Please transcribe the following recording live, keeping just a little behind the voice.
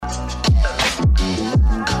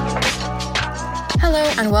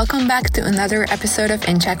and welcome back to another episode of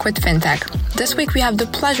In Check with FinTech. This week we have the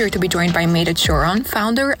pleasure to be joined by Medad Sharon,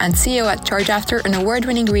 founder and CEO at ChargeAfter, an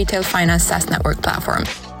award-winning retail finance SaaS network platform.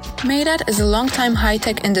 Medad is a long-time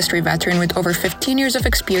high-tech industry veteran with over 15 years of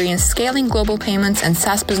experience scaling global payments and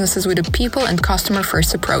SaaS businesses with a people and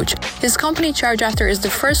customer-first approach. His company ChargeAfter is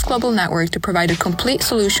the first global network to provide a complete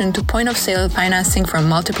solution to point-of-sale financing from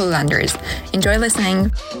multiple lenders. Enjoy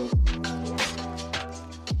listening.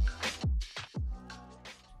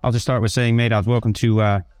 I'll just start with saying, Medad, welcome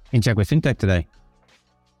to In Check with FinTech today.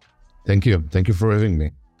 Thank you. Thank you for having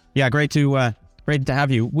me. Yeah, great to have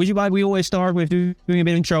you. Would you mind, we always start with doing a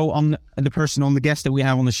bit of intro on the guest that we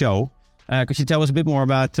have on the show. Could you tell us a bit more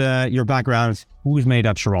about your background? Who is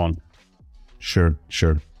Medad Sharon? Sure.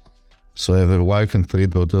 So I have a wife and 3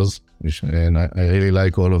 daughters, and I really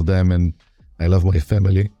like all of them, and I love my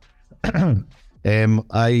family. I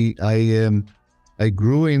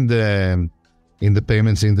grew in the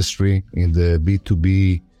payments industry, in the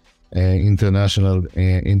B2B international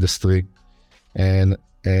industry, and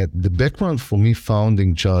the background for me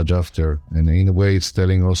founding ChargeAfter, and in a way it's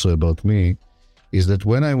telling also about me, is that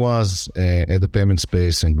when I was at the payment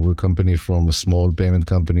space and grew a company from a small payment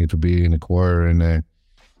company to be an acquirer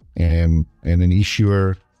and an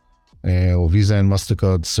issuer of Visa and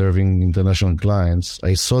MasterCard serving international clients,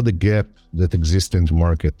 I saw the gap that exists in the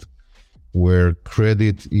market, where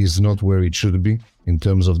credit is not where it should be in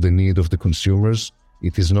terms of the need of the consumers.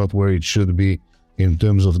 It is not where it should be in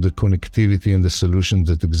terms of the connectivity and the solutions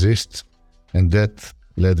that exist. And that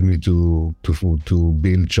led me to build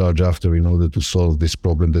ChargeAfter in order to solve this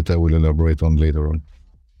problem that I will elaborate on later on.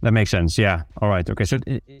 That makes sense. Yeah. All right. Okay. So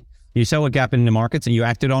you saw a gap in the market and you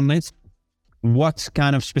acted on it. What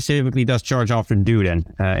kind of specifically does ChargeAfter do then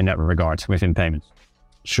in that regard within payments?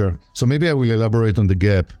 Sure. So maybe I will elaborate on the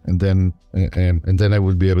gap and then I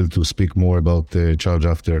will be able to speak more about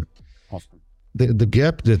ChargeAfter. Awesome. The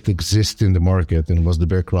gap that exists in the market and was the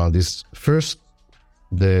background is first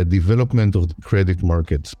the development of the credit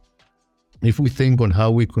market. If we think on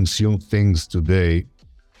how we consume things today,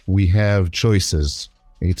 we have choices.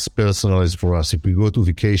 It's personalized for us. If we go to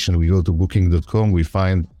vacation, we go to booking.com, we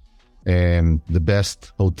find the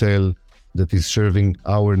best hotel that is serving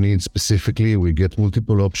our needs specifically. We get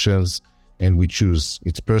multiple options and we choose.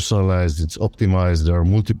 It's personalized, it's optimized, there are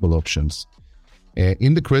multiple options.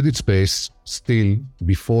 In the credit space, still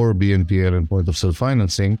before BNPL and point of sale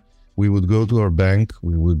financing, we would go to our bank,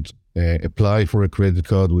 we would apply for a credit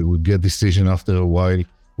card, we would get decision after a while,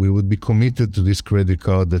 we would be committed to this credit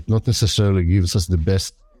card that not necessarily gives us the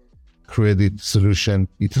best credit solution.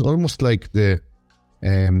 It's almost like the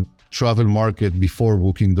travel market before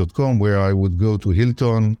booking.com, where I would go to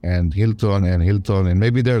Hilton, and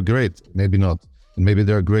maybe they're great, maybe not. And maybe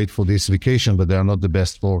they're great for this vacation, but they're not the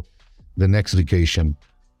best for the next vacation.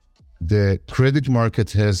 The credit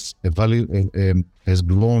market has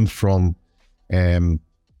grown from an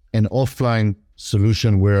offline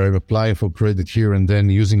solution where I'm applying for credit here and then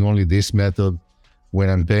using only this method when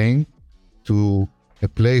I'm paying, to a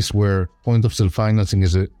place where point of sale financing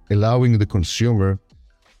is allowing the consumer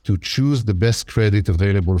to choose the best credit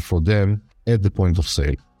available for them at the point of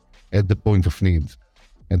sale, at the point of need.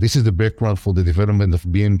 And this is the background for the development of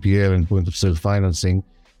BNPL and point of sale financing,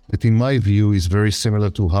 that in my view is very similar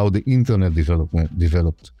to how the internet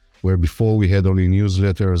developed, where before we had only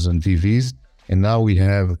newsletters and TVs, and now we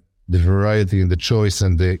have the variety and the choice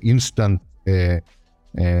and the instant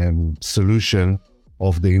solution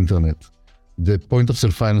of the internet. The point of sale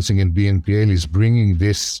financing and BNPL is bringing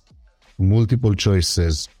this multiple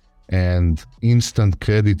choices and instant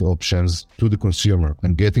credit options to the consumer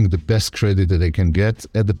and getting the best credit that they can get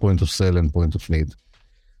at the point of sale and point of need.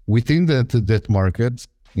 Within that market,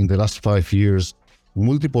 in the last 5 years,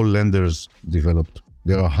 multiple lenders developed.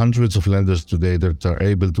 There are hundreds of lenders today that are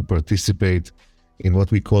able to participate in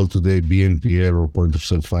what we call today BNPL or point of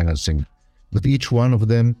sale financing. But each one of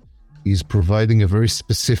them is providing a very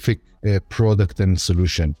specific product and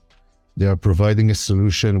solution. They are providing a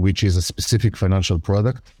solution which is a specific financial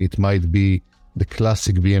product. It might be the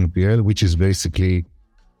classic BNPL, which is basically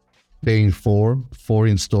paying four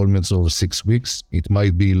installments over 6 weeks. It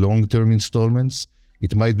might be long-term installments.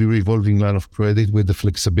 It might be revolving line of credit with the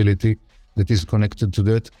flexibility that is connected to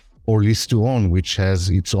that, or lease to own, which has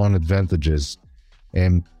its own advantages.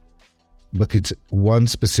 But it's one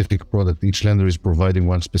specific product. Each lender is providing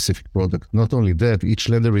one specific product. Not only that, each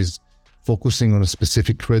lender is focusing on a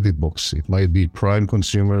specific credit box. It might be prime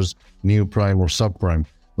consumers, near prime or subprime,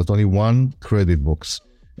 but only one credit box.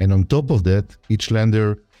 And on top of that, each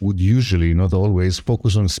lender would usually, not always,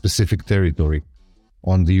 focus on a specific territory,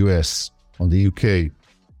 on the US, on the UK,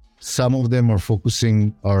 Some of them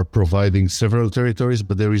are providing several territories,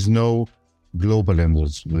 but there is no global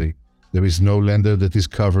lenders today. There is no lender that is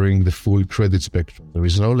covering the full credit spectrum. There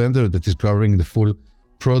is no lender that is covering the full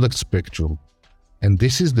product spectrum. And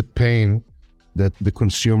this is the pain that the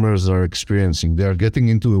consumers are experiencing. They are getting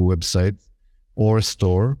into a website or a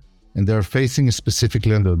store, and they are facing a specific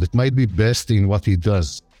lender that might be best in what he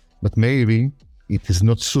does, but maybe it is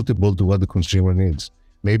not suitable to what the consumer needs.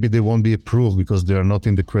 Maybe they won't be approved because they are not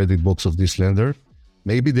in the credit box of this lender.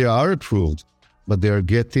 Maybe they are approved, but they are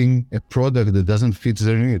getting a product that doesn't fit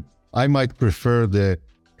their need. I might prefer the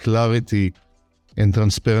clarity and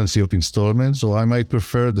transparency of installments, or I might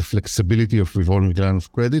prefer the flexibility of revolving line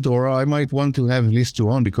of credit, or I might want to have lease to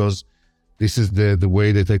own because this is the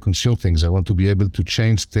way that I consume things. I want to be able to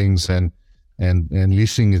change things, and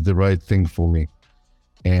leasing is the right thing for me.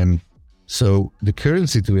 And so the current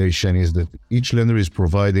situation is that each lender is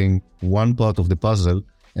providing one part of the puzzle,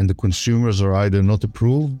 and the consumers are either not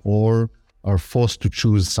approved or are forced to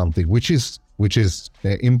choose something, which is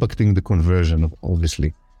impacting the conversion,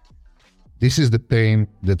 obviously. This is the pain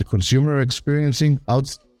that the consumer are experiencing.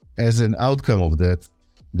 As an outcome of that,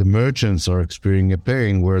 the merchants are experiencing a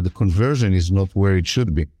pain where the conversion is not where it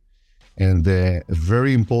should be. And a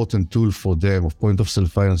very important tool for them of point of sale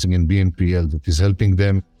financing and BNPL that is helping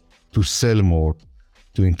them to sell more,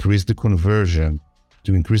 to increase the conversion,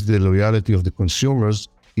 to increase the loyalty of the consumers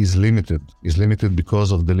is limited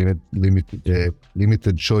because of the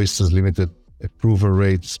limited choices, limited approval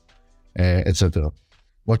rates, etc.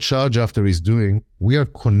 What ChargeAfter is doing, we are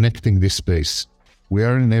connecting this space. We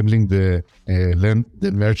are enabling the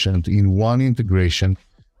merchant in one integration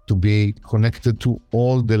to be connected to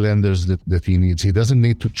all the lenders that he needs. He doesn't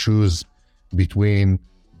need to choose between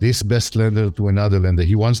this best lender to another lender.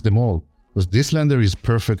 He wants them all because this lender is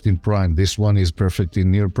perfect in prime. This one is perfect in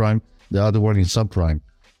near prime. The other one in subprime.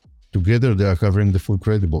 Together, they are covering the full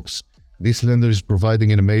credit box. This lender is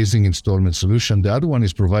providing an amazing installment solution. The other one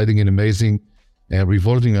is providing an amazing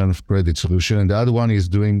revolving line of credit solution. And the other one is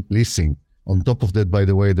doing leasing. On top of that, by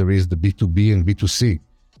the way, there is the B2B and B2C.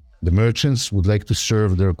 The merchants would like to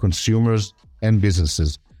serve their consumers and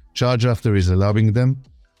businesses. ChargeAfter is allowing them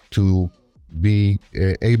to be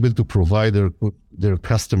able to provide their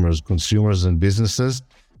customers, consumers and businesses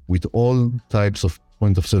with all types of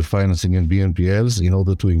point of sale financing and BNPLs in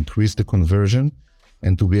order to increase the conversion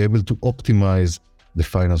and to be able to optimize the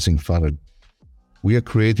financing funnel. We are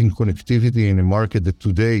creating connectivity in a market that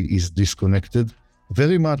today is disconnected,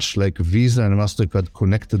 very much like Visa and MasterCard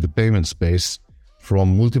connected the payment space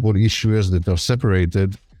from multiple issuers that are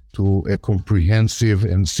separated to a comprehensive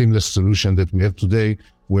and seamless solution that we have today,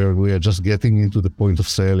 where we are just getting into the point of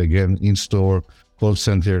sale, again, in-store, call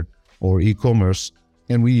center, or e-commerce,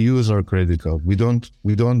 and we use our credit card. We don't,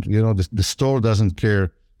 the store doesn't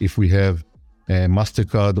care if we have a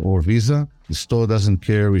MasterCard or Visa. The store doesn't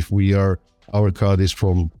care if our card is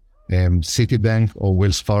from Citibank or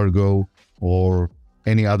Wells Fargo or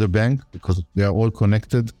any other bank, because they are all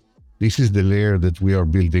connected. This is the layer that we are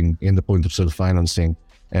building in the point of sale financing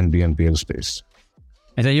and BNPL space.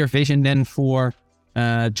 Is that your vision then for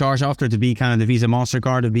ChargeAfter to be kind of the Visa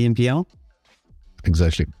MasterCard of BNPL?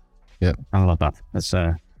 Exactly. Yeah. I love that. That's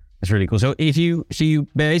really cool. So you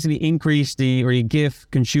basically increase you give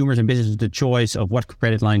consumers and businesses the choice of what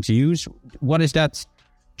credit line to use. What is that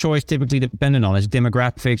choice typically dependent on? Is it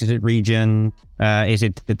demographics? Is it region? Is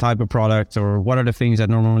it the type of product? Or what are the things that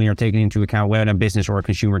normally are taken into account when a business or a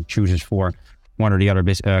consumer chooses for one or the other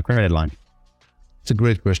credit line? It's a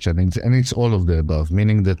great question. And it's all of the above,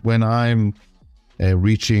 meaning that when I'm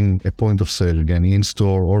reaching a point of sale, again,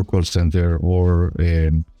 in-store or call center or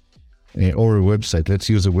a website, let's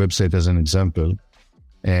use a website as an example,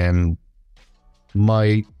 and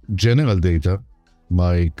my general data,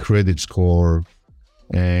 my credit score,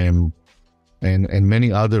 and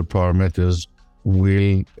many other parameters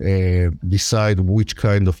will decide which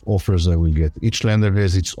kind of offers I will get. Each lender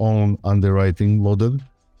has its own underwriting model.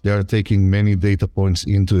 They are taking many data points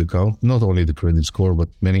into account, not only the credit score, but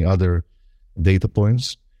many other data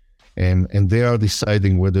points. And they are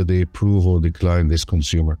deciding whether they approve or decline this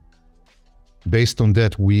consumer. Based on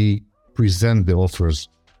that, we present the offers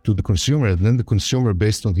to the consumer, and then the consumer,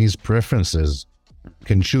 based on his preferences,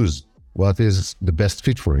 can choose what is the best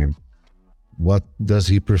fit for him. What does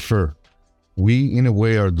he prefer? We, in a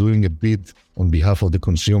way, are doing a bid on behalf of the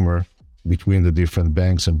consumer between the different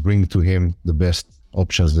banks and bring to him the best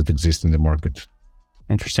options that exist in the market.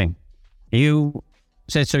 Interesting. You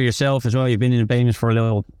said so yourself as well. You've been in payments for a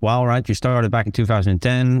little while, right? You started back in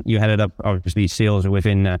 2010. You headed up, obviously, sales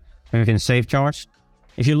within SafeCharge.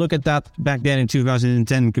 if you look at that back then in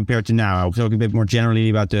 2010 compared to now, I was talking a bit more generally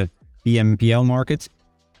about the BNPL market.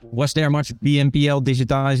 Was there much BNPL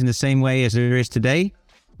digitized in the same way as there is today?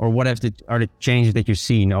 Or what are the changes that you've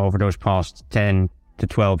seen over those past 10 to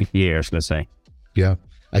 12 years, let's say? Yeah,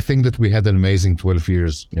 I think that we had an amazing 12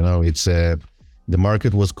 years. It's the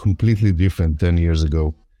market was completely different 10 years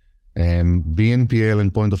ago. And BNPL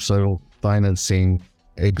and point of sale financing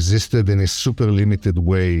existed in a super limited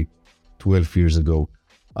way 12 years ago,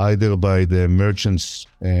 either by the merchants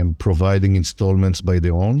providing installments by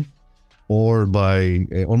their own, or by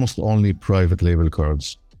almost only private label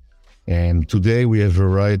cards. And today we have a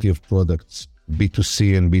variety of products,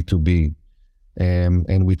 B2C and B2B.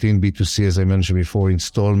 And within B2C, as I mentioned before,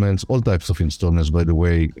 installments, all types of installments, by the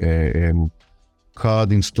way,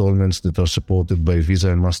 card installments that are supported by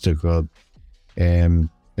Visa and MasterCard, and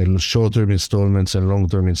short-term installments and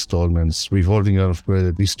long-term installments, revolving line of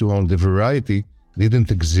credit. These two, the variety didn't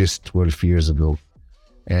exist 12 years ago.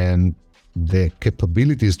 And the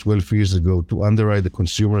capabilities 12 years ago to underwrite the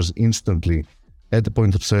consumers instantly at the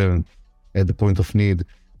point of sale, at the point of need,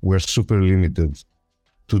 were super limited.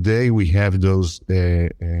 Today, we have those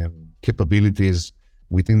capabilities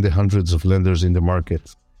within the hundreds of lenders in the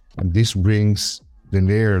market. And this brings the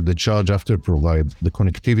layer the charge after provide, the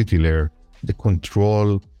connectivity layer, the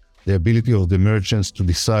control, the ability of the merchants to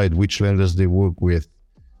decide which lenders they work with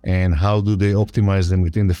and how do they optimize them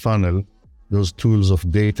within the funnel. Those tools of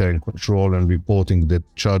data and control and reporting that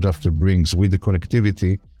charge after brings with the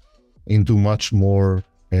connectivity into much more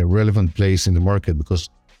relevant place in the market, because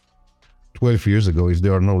 12 years ago, if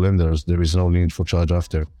there are no lenders, there is no need for charge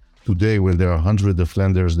after. Today, when there are hundreds of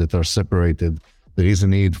lenders that are separated, there is a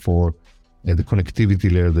need for the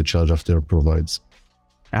connectivity layer that charge after provides.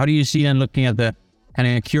 How do you see then, looking at the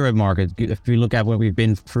kind of current market, if we look at what we've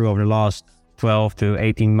been through over the last 12 to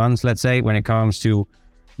 18 months, let's say, when it comes to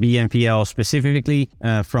BNPL specifically,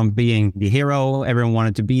 from being the hero, everyone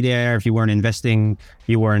wanted to be there. If you weren't investing,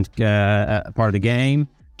 you weren't a part of the game,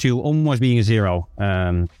 to almost being a zero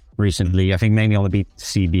recently, I think mainly on the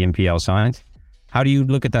B2C BNPL side. How do you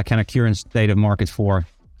look at that kind of current state of market for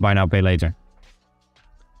buy now, pay later?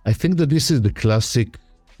 I think that this is the classic,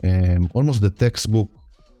 almost the textbook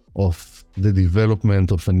of the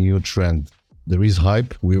development of a new trend. There is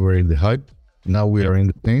hype. We were in the hype. Now we are in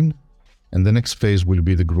the pain. And the next phase will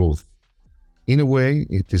be the growth. In a way,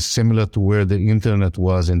 it is similar to where the internet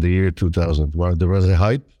was in the year 2000, where there was a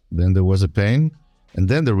hype, then there was a pain, and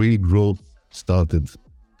then the real growth started.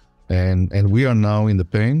 And we are now in the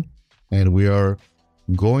pain, and we are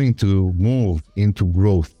going to move into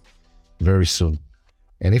growth very soon.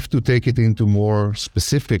 And if to take it into more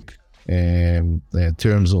specific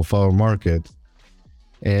terms of our market,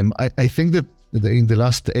 I think that in the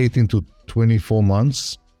last 18 to 24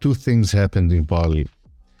 months, two things happened in parallel.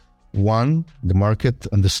 One, the market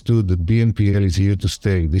understood that BNPL is here to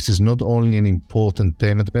stay. This is not only an important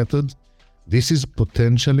payment method, this is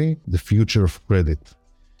potentially the future of credit.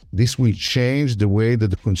 This will change the way that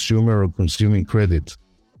the consumer are consuming credit.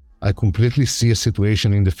 I completely see a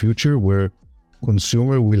situation in the future where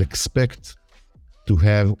consumer will expect to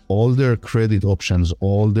have all their credit options,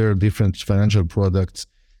 all their different financial products,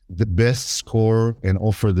 the best score and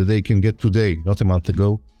offer that they can get today, not a month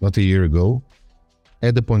ago, not a year ago,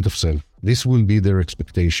 at the point of sale. This will be their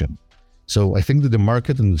expectation. So I think that the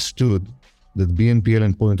market understood that BNPL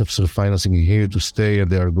and point of sale financing are here to stay,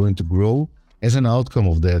 and they are going to grow. As an outcome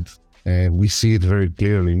of that, we see it very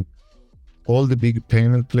clearly. All the big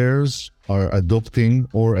payment players are adopting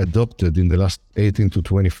or adopted in the last 18 to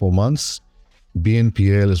 24 months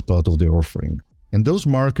BNPL as part of their offering. And those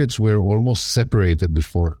markets were almost separated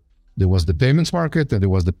before. There was the payments market and there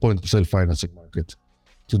was the point of sale financing market.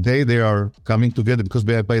 Today they are coming together because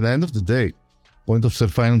by the end of the day, point of sale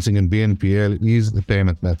financing and BNPL is the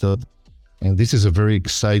payment method. And this is a very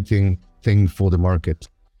exciting thing for the market.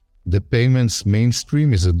 The payments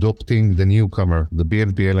mainstream is adopting the newcomer, the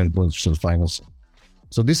BNPL and point of sale financing.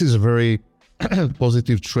 So this is a very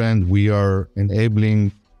positive trend we are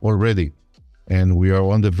enabling already. And we are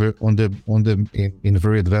in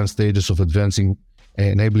very advanced stages of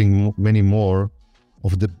enabling many more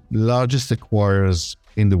of the largest acquirers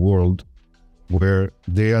in the world, where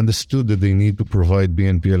they understood that they need to provide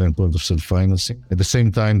BNPL and point of sale financing. At the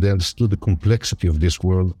same time, they understood the complexity of this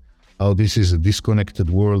world, how this is a disconnected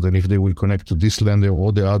world, and if they will connect to this lender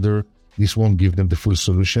or the other, this won't give them the full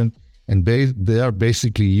solution. And they are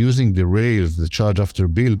basically using the rails the charge after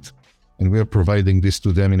built, and we are providing this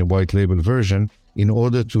to them in a white label version in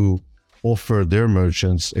order to offer their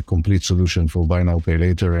merchants a complete solution for buy now, pay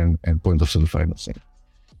later and point of sale financing.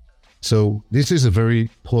 So this is a very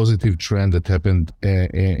positive trend that happened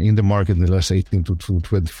in the market in the last 18 to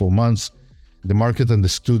 24 months. The market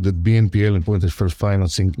understood that BNPL and point-of-sale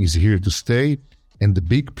financing is here to stay, and the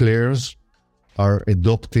big players are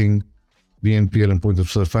adopting BNPL and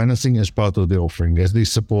point-of-sale financing as part of their offering. As they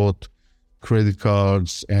support credit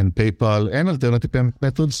cards and PayPal and alternative payment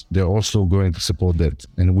methods, they're also going to support that.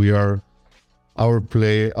 And our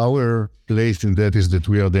place in that is that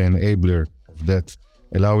we are the enabler of that,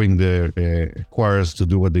 allowing the acquirers to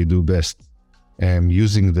do what they do best,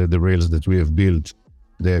 using the rails that we have built,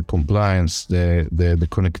 the compliance, the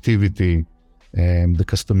connectivity, the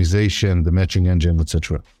customization, the matching engine,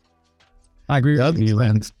 etc. I agree with you.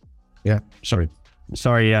 Sorry.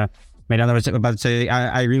 Mate, I was about to say,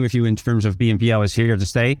 I agree with you in terms of BNPL is here to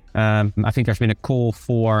stay. I think there's been a call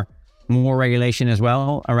for more regulation as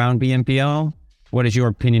well around BNPL. What is your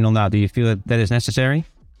opinion on that? Do you feel that is necessary?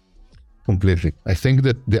 Completely. I think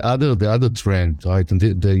that the other trend, right,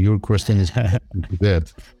 and your question is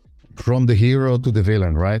that from the hero to the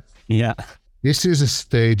villain, right? Yeah. This is a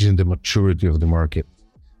stage in the maturity of the market.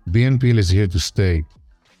 BNPL is here to stay.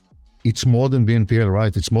 It's more than BNPL,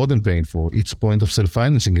 right? It's more than paying for. It's point-of-sale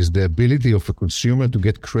financing. Is the ability of a consumer to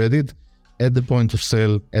get credit at the point of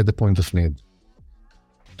sale, at the point of need.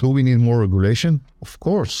 Do we need more regulation? Of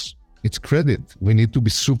course. It's credit. We need to be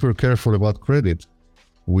super careful about credit.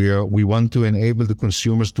 We want to enable the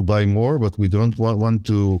consumers to buy more, but we don't want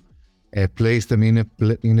to place them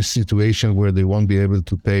in a situation where they won't be able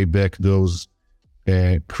to pay back those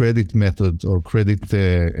credit methods or credit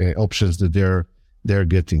options that they're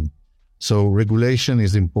getting. So regulation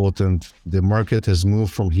is important. The market has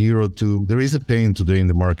moved from hero to, there is a pain today in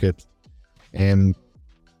the market, and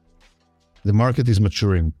the market is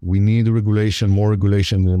maturing. We need regulation, more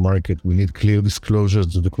regulation in the market. We need clear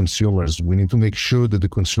disclosures to the consumers. We need to make sure that the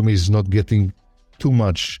consumer is not getting too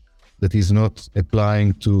much, that he's not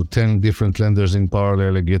applying to 10 different lenders in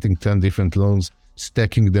parallel and getting 10 different loans,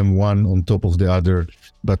 stacking them one on top of the other,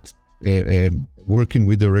 but working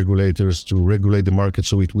with the regulators to regulate the market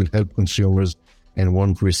so it will help consumers and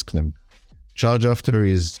won't risk them. ChargeAfter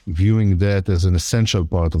is viewing that as an essential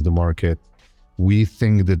part of the market. We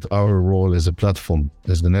think that our role as a platform,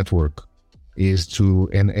 as the network, is to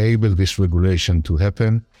enable this regulation to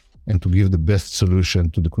happen and to give the best solution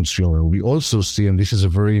to the consumer. We also see, and this is a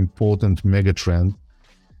very important mega trend,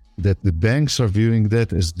 that the banks are viewing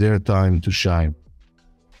that as their time to shine.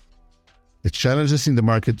 The challenges in the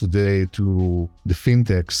market today to the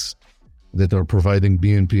fintechs that are providing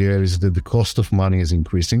BNPL is that the cost of money is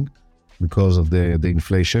increasing because of the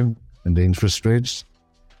inflation and the interest rates,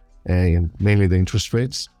 and mainly the interest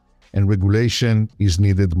rates, and regulation is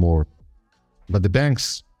needed more. But the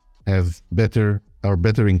banks are better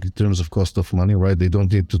in terms of cost of money, right? They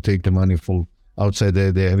don't need to take the money from outside,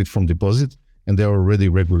 they have it from deposit, and they're already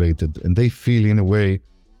regulated. And they feel in a way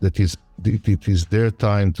that it is their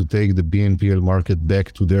time to take the BNPL market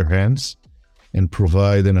back to their hands and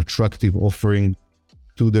provide an attractive offering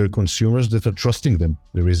to their consumers that are trusting them.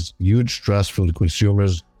 There is huge trust from the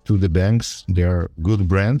consumers to the banks. They are good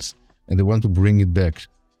brands and they want to bring it back.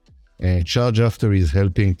 ChargeAfter is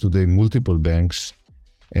helping today multiple banks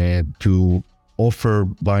to offer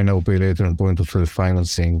buy now, pay later and point-of-sale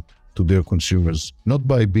financing to their consumers, not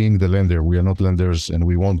by being the lender. We are not lenders and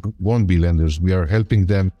we won't be lenders. We are helping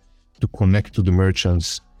them to connect to the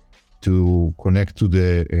merchants, to connect to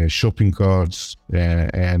the shopping carts,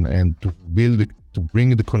 and to bring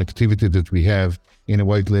the connectivity that we have in a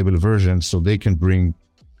white label version so they can bring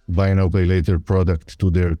buy now, pay later product to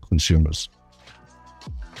their consumers.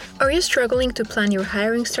 Are you struggling to plan your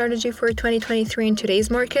hiring strategy for 2023 in today's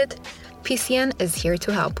market? PCN is here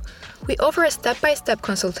to help. We offer a step-by-step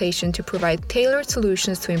consultation to provide tailored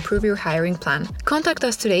solutions to improve your hiring plan. Contact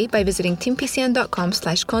us today by visiting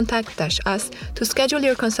teampcn.com/contact-us to schedule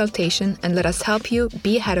your consultation and let us help you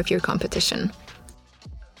be ahead of your competition.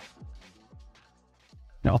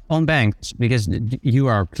 Now, on banks, because you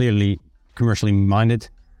are clearly commercially minded,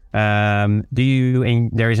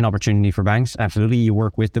 there is an opportunity for banks. Absolutely. You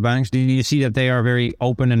work with the banks. Do you see that they are very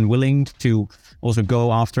open and willing to also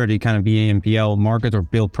go after the kind of BNPL market or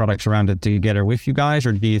build products around it together with you guys?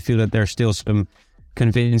 Or do you feel that there's still some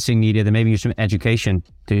convincing needed and maybe some education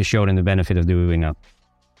to show them the benefit of doing that?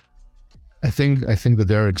 I think that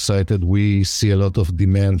they're excited. We see a lot of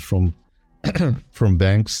demand from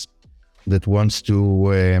banks that wants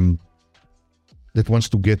to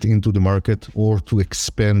get into the market or to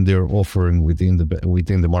expand their offering within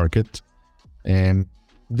the market. And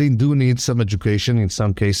they do need some education in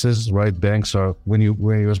some cases, right? Banks are, when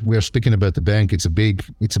we are speaking about the bank, it's a big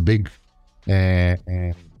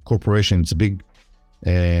corporation. It's a big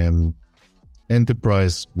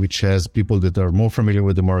enterprise, which has people that are more familiar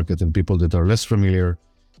with the market and people that are less familiar.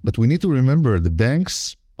 But we need to remember the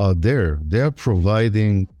banks are there. They are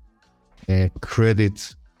providing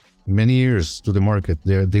credit many years to the market.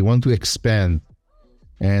 They want to expand.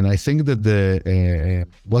 And I think that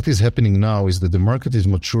what is happening now is that the market is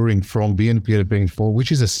maturing from BNPL Pay in Full,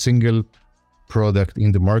 which is a single product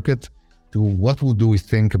in the market, to what do we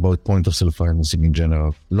think about point of sale financing in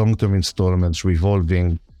general, long-term installments,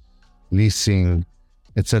 revolving, leasing,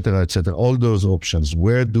 etc., etc. All those options.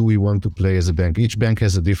 Where do we want to play as a bank? Each bank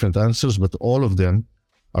has a different answers, but all of them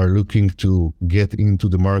are looking to get into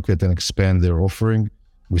the market and expand their offering.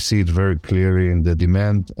 We see it very clearly in the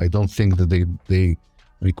demand. I don't think that they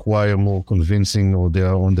require more convincing or they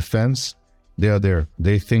are on the fence. They are there.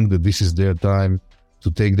 They think that this is their time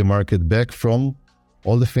to take the market back from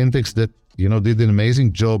all the fintechs that, did an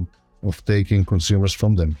amazing job of taking consumers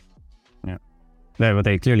from them. Yeah, but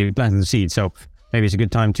they clearly planted the seed. So maybe it's a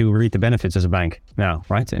good time to reap the benefits as a bank now,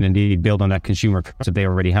 right? And indeed build on that consumer trust that they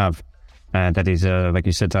already have. That is, like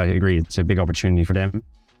you said, I agree, it's a big opportunity for them.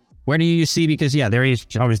 Where do you see, because there is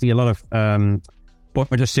obviously a lot of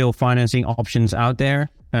point of sale financing options out there.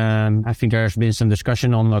 I think there's been some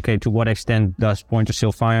discussion on, to what extent does point of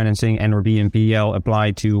sale financing and or BNPL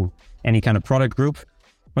apply to any kind of product group?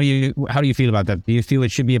 How do you feel about that? Do you feel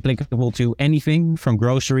it should be applicable to anything from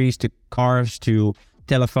groceries to cars to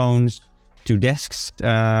telephones to desks,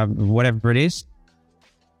 whatever it is?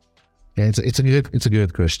 Yeah, it's a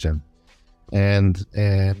good question. And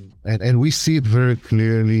we see it very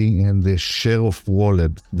clearly in the share of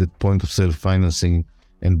wallet that point of sale financing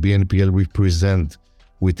and BNPL represent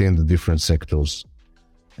within the different sectors.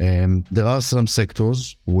 And there are some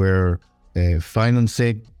sectors where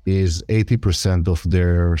financing is 80% of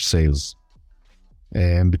their sales.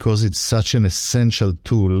 And because it's such an essential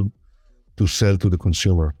tool to sell to the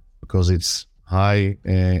consumer, because it's high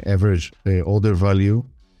average order value,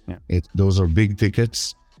 those are big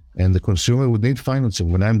tickets, and the consumer would need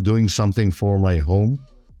financing. When I'm doing something for my home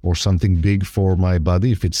or something big for my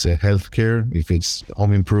body, if it's healthcare, if it's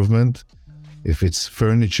home improvement, if it's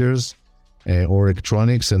furnitures or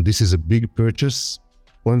electronics, and this is a big purchase,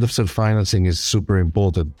 point of sale financing is super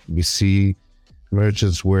important. We see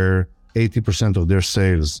merchants where 80% of their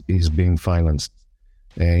sales is being financed.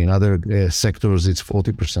 In other sectors, it's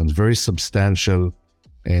 40%, very substantial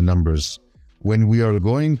numbers. When we are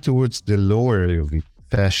going towards the lower area of it,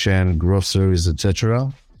 fashion, groceries,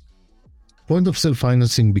 etc., point of sale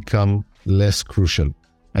financing become less crucial.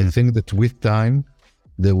 I think that with time,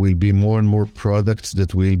 there will be more and more products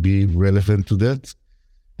that will be relevant to that.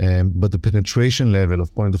 But the penetration level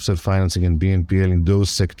of point of sale financing and BNPL in those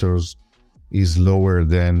sectors is lower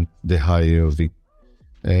than the high AOV.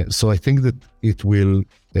 So I think that it will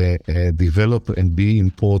develop and be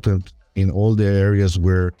important in all the areas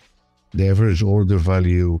where the average order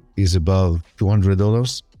value is above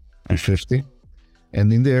 $200 and $50.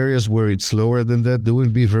 And in the areas where it's lower than that, there will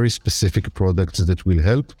be very specific products that will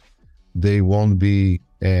help. They won't be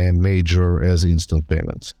major as instant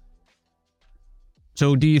payments.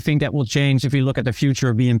 So do you think that will change if you look at the future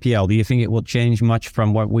of BNPL? Do you think it will change much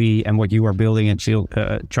from what we and what you are building at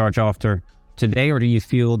Charge After today? Or do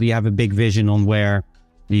you have a big vision on where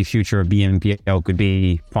the future of BNPL could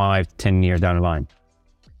be 5-10 years down the line?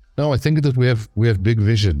 No, I think that we have big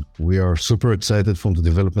vision. We are super excited from the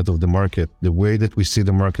development of the market. The way that we see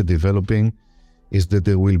the market developing is that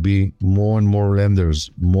there will be more and more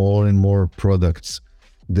lenders, more and more products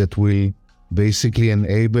that will basically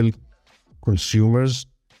enable consumers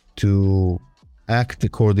to act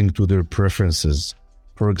according to their preferences.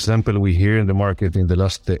 For example, we hear in the market in the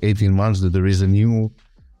last 18 months that there is a new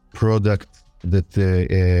product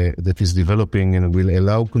that is developing and will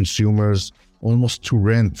allow consumers almost to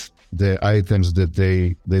rent the items that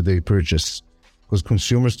they purchase. Because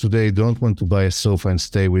consumers today don't want to buy a sofa and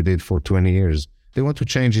stay with it for 20 years. They want to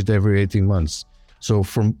change it every 18 months. So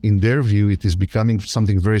in their view, it is becoming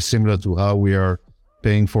something very similar to how we are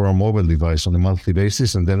paying for our mobile device on a monthly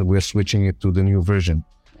basis, and then we're switching it to the new version.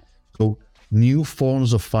 So new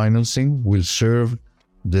forms of financing will serve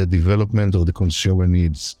the development of the consumer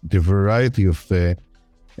needs. The variety of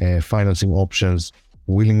financing options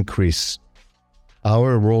will increase.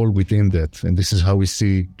 Our role within that, and this is how we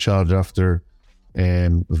see Charge After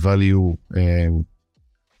value,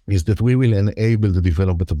 is that we will enable the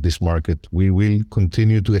development of this market. We will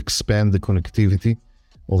continue to expand the connectivity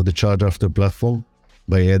of the Charge After platform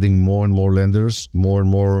by adding more and more lenders, more and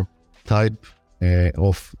more type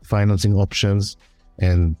of financing options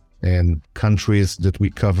and countries that we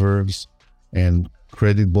cover, and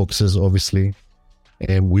credit boxes, obviously.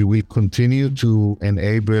 And we will continue to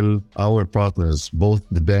enable our partners, both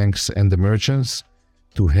the banks and the merchants,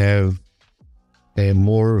 to have a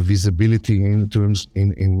more visibility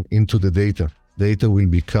into the data. Data will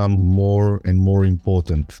become more and more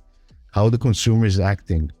important. How the consumer is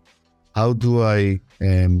acting. How do I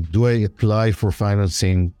apply for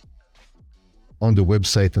financing on the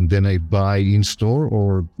website and then I buy in store,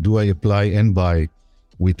 or do I apply and buy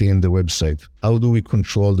within the website? How do we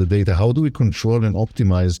control the data? How do we control and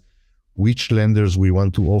optimize which lenders we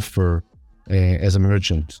want to offer as a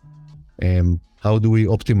merchant? How do we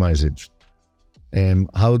optimize it?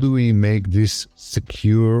 How do we make this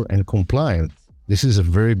secure and compliant? This is a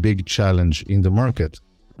very big challenge in the market.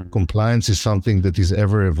 Compliance is something that is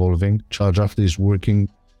ever evolving. ChargeAfter is working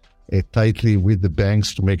tightly with the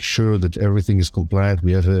banks to make sure that everything is compliant.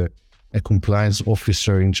 We have a compliance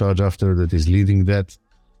officer in ChargeAfter that is leading that.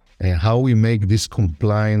 And how we make this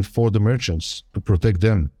compliant for the merchants to protect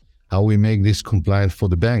them. How we make this compliant for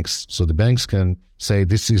the banks, so the banks can say,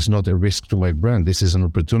 this is not a risk to my brand, this is an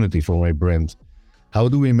opportunity for my brand. How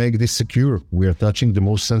do we make this secure? We are touching the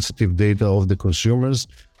most sensitive data of the consumers.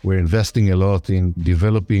 We're investing a lot in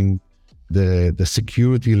developing the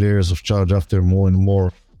security layers of ChargeAfter more and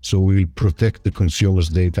more, so we'll protect the consumer's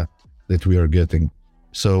data that we are getting.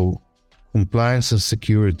 So compliance and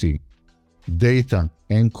security, data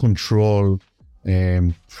and control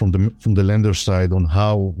from the lender side on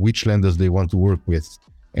which lenders they want to work with,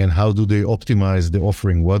 and how do they optimize the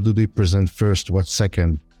offering? What do they present first? What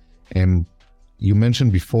second? And you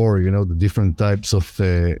mentioned before, the different types of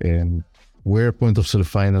where point of sale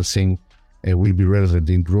financing will be relevant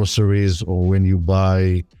in groceries, or when you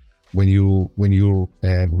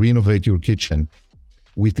renovate your kitchen.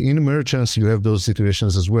 Within merchants, you have those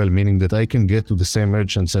situations as well, meaning that I can get to the same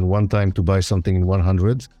merchants at one time to buy something in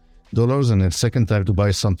 $100 and a second time to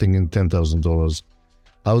buy something in $10,000.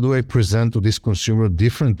 How do I present to this consumer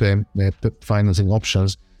different financing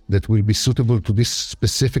options that will be suitable to this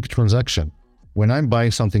specific transaction? When I'm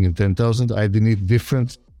buying something in $10,000, I need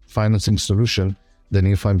different financing solution than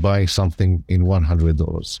if I'm buying something in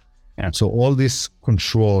 $100. Yeah. So all this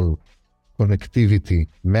control, connectivity,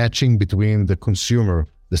 matching between the consumer,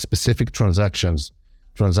 the specific transaction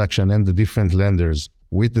and the different lenders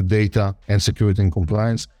with the data and security and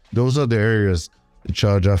compliance, those are the areas that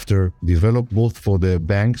ChargeAfter develop, both for the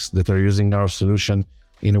banks that are using our solution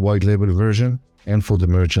in a white label version and for the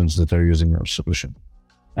merchants that are using our solution.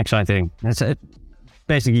 Exciting. That's it.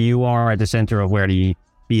 Basically, you are at the center of where the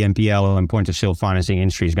BNPL and point of sale financing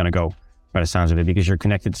industry is going to go, by the sounds of it, because you're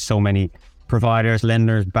connected to so many providers,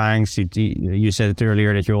 lenders, banks. You said it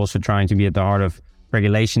earlier that you're also trying to be at the heart of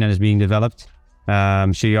regulation that is being developed.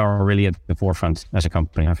 So you are really at the forefront as a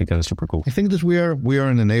company. I think that's super cool. I think that we are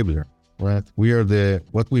an enabler, right? We are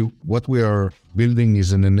what we are building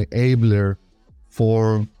is an enabler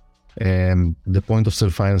for the point of sale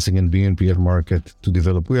financing and BNPL market to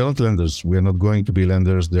develop. We are not lenders. We are not going to be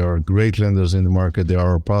lenders. There are great lenders in the market. They are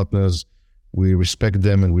our partners. We respect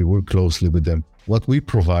them and we work closely with them. What we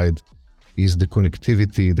provide is the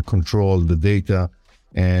connectivity, the control, the data,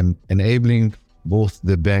 and enabling both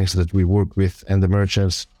the banks that we work with and the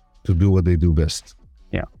merchants to do what they do best.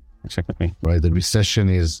 Yeah, exactly. Right. The recession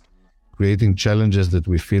is creating challenges that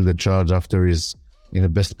we feel that ChargeAfter is in the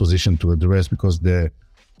best position to address, because the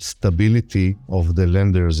stability of the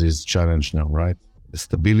lenders is challenged now, right? The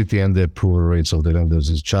stability and the approval rates of the lenders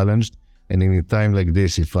is challenged. And in a time like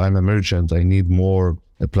this, if I'm a merchant, I need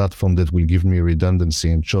a platform that will give me redundancy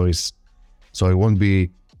and choice. So I won't be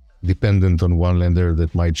dependent on one lender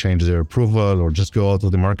that might change their approval or just go out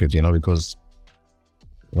of the market, because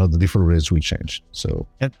the different rates will change. So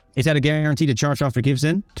is that a guarantee that ChargeAfter gives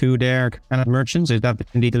in to their kind of merchants? Is that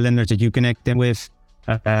indeed the lenders that you connect them with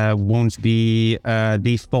won't be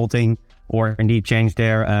defaulting or indeed change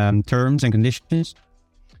their terms and conditions?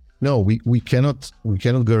 No, we cannot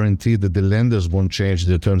guarantee that the lenders won't change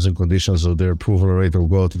their terms and conditions or their approval rate or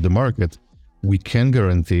go out of the market. We can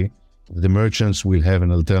guarantee the merchants will have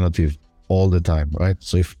an alternative all the time, right?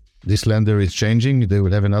 So if this lender is changing, they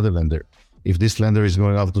will have another lender. If this lender is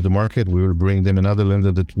going out to the market, we will bring them another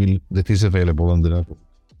lender that is available on the network.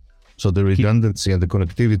 So the redundancy and the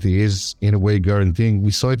connectivity is in a way guaranteeing.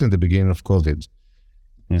 We saw it in the beginning of COVID.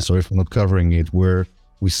 Yeah. Sorry for not covering it, where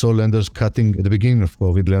we saw lenders cutting at the beginning of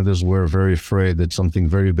COVID. Lenders were very afraid that something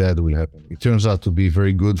very bad will happen. It turns out to be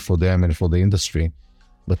very good for them and for the industry,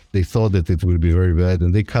 but they thought that it will be very bad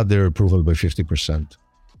and they cut their approval by 50%.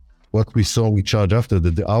 What we saw with ChargeAfter,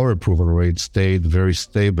 that our approval rate stayed very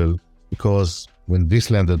stable, because when this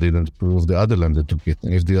lender didn't approve, the other lender took it.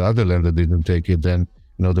 And if the other lender didn't take it, then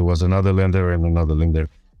there was another lender and another lender.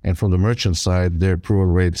 And from the merchant side, their approval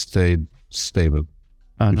rate stayed stable.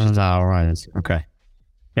 All right. Okay.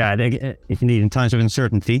 Yeah, if indeed in times of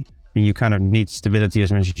uncertainty, you kind of need stability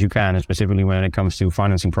as much as you can, and specifically when it comes to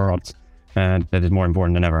financing products. That is more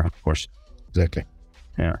important than ever, of course. Exactly.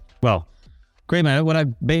 Yeah. Well, great, man.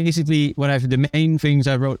 The main things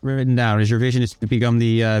I've written down is your vision is to become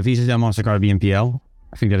the Visa, MasterCard, BNPL.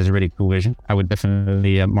 I think that is a really cool vision. I would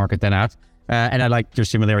definitely market that out. And I like your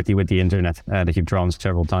similarity with the internet that you've drawn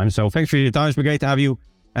several times. So thanks for your time. It's been great to have you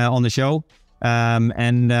on the show.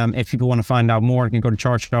 If people want to find out more, you can go to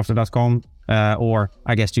chargeafter.com or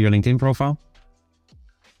I guess to your LinkedIn profile.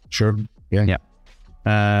 Sure. Yeah.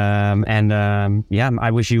 I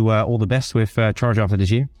wish you all the best with ChargeAfter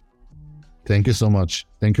this year. Thank you so much.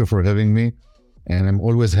 Thank you for having me. And I'm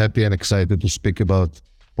always happy and excited to speak about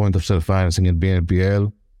point of sale financing and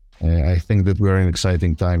BNPL. I think that we're in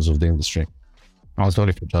exciting times of the industry. Also,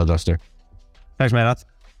 for ChargeAfter. Thanks, Mehmet.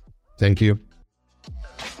 Thank you.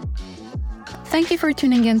 Thank you for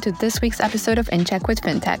tuning in to this week's episode of In Check with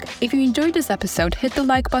FinTech. If you enjoyed this episode, hit the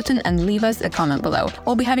like button and leave us a comment below.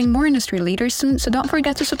 We'll be having more industry leaders soon, so don't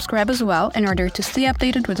forget to subscribe as well in order to stay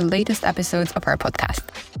updated with the latest episodes of our podcast.